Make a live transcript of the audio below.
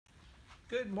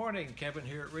Good morning, Kevin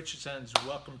here at Richardson's.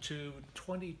 Welcome to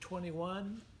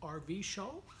 2021 RV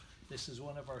show. This is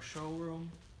one of our showroom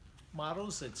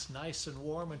models. It's nice and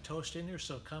warm and toasty in here,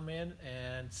 so come in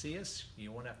and see us.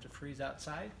 You won't have to freeze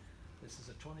outside. This is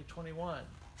a 2021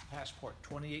 Passport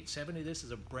 2870. This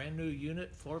is a brand new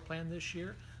unit floor plan this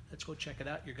year. Let's go check it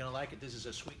out. You're gonna like it. This is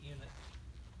a sweet unit.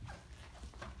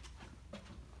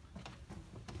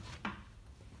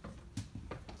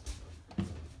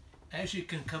 As you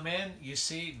can come in, you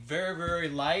see very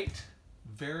light,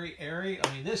 very airy.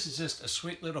 I mean, this is just a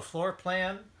sweet little floor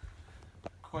plan.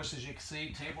 Of course, as you can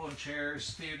see, table and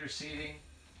chairs, theater seating,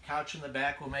 couch in the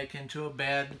back will make into a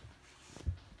bed.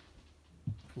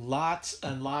 Lots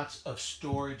and lots of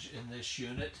storage in this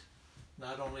unit,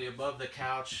 not only above the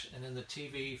couch and in the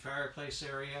TV fireplace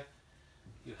area.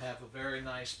 You have a very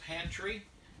nice pantry,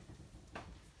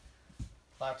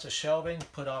 lots of shelving,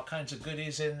 put all kinds of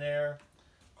goodies in there.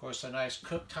 Of course, a nice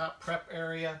cooktop prep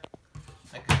area.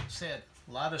 Like I said,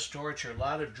 a lot of storage here, a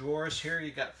lot of drawers here. You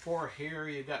got four here,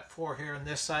 you got four here on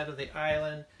this side of the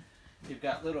island. You've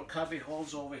got little cubby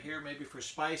holes over here, maybe for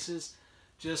spices.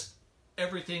 Just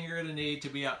everything you're gonna need to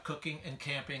be out cooking and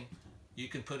camping, you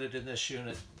can put it in this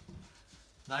unit.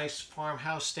 Nice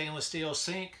farmhouse stainless steel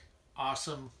sink,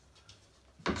 awesome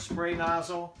spray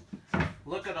nozzle.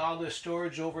 Look at all this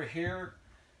storage over here.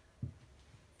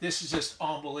 This is just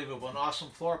unbelievable. An awesome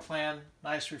floor plan,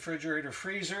 nice refrigerator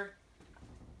freezer,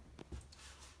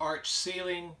 arch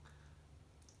ceiling,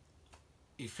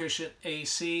 efficient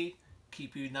AC,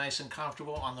 keep you nice and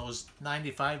comfortable on those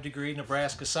 95-degree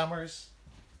Nebraska summers.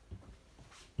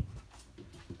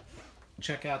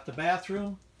 Check out the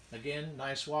bathroom. Again,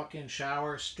 nice walk-in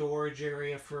shower, storage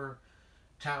area for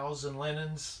towels and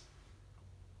linens.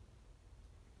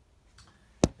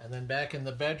 And then back in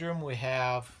the bedroom, we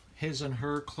have his and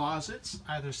her closets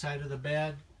either side of the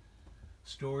bed,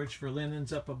 storage for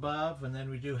linens up above, and then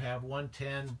we do have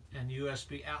 110 and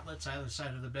USB outlets either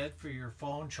side of the bed for your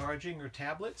phone charging or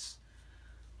tablets.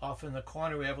 Off in the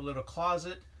corner we have a little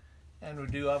closet, and we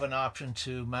do have an option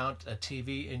to mount a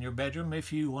TV in your bedroom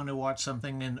if you want to watch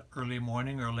something in early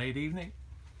morning or late evening.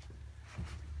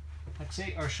 Let's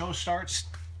see, our show starts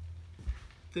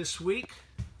this week.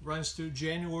 Runs through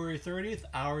January 30th,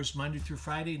 hours Monday through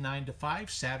Friday, 9 to 5,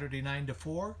 Saturday 9 to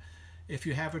 4. If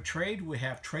you have a trade, we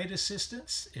have trade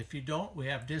assistance. If you don't, we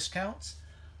have discounts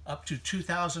up to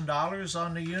 $2,000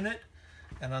 on the unit.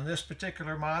 And on this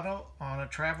particular model, on a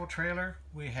travel trailer,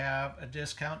 we have a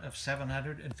discount of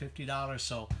 $750.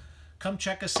 So come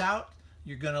check us out.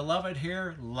 You're going to love it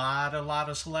here. A lot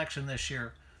of selection this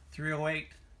year.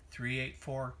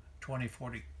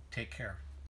 308-384-2040. Take care.